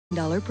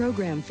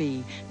program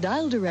fee.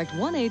 Dial direct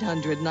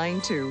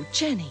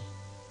 1-800-92-JENNY.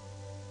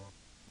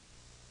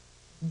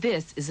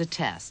 This is a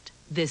test.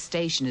 This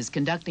station is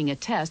conducting a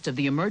test of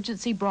the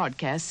emergency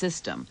broadcast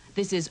system.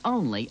 This is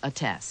only a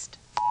test.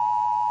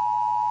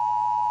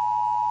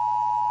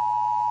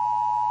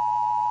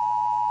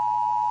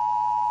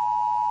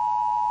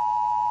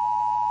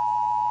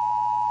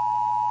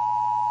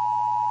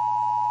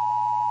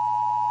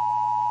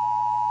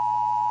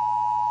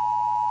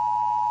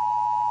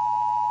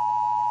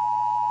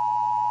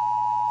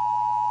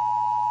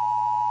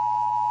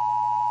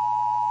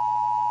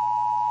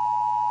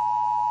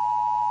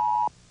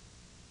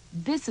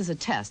 This is a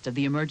test of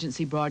the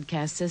emergency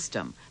broadcast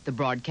system. The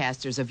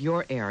broadcasters of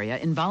your area,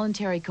 in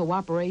voluntary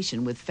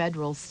cooperation with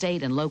federal,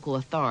 state, and local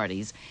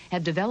authorities,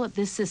 have developed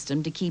this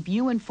system to keep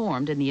you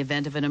informed in the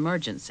event of an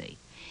emergency.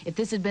 If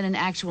this had been an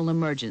actual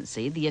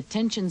emergency, the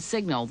attention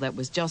signal that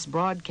was just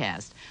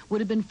broadcast would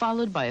have been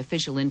followed by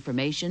official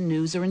information,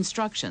 news, or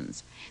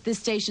instructions. This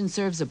station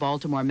serves the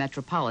Baltimore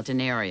metropolitan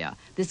area.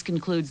 This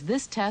concludes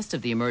this test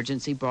of the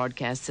emergency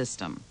broadcast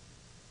system.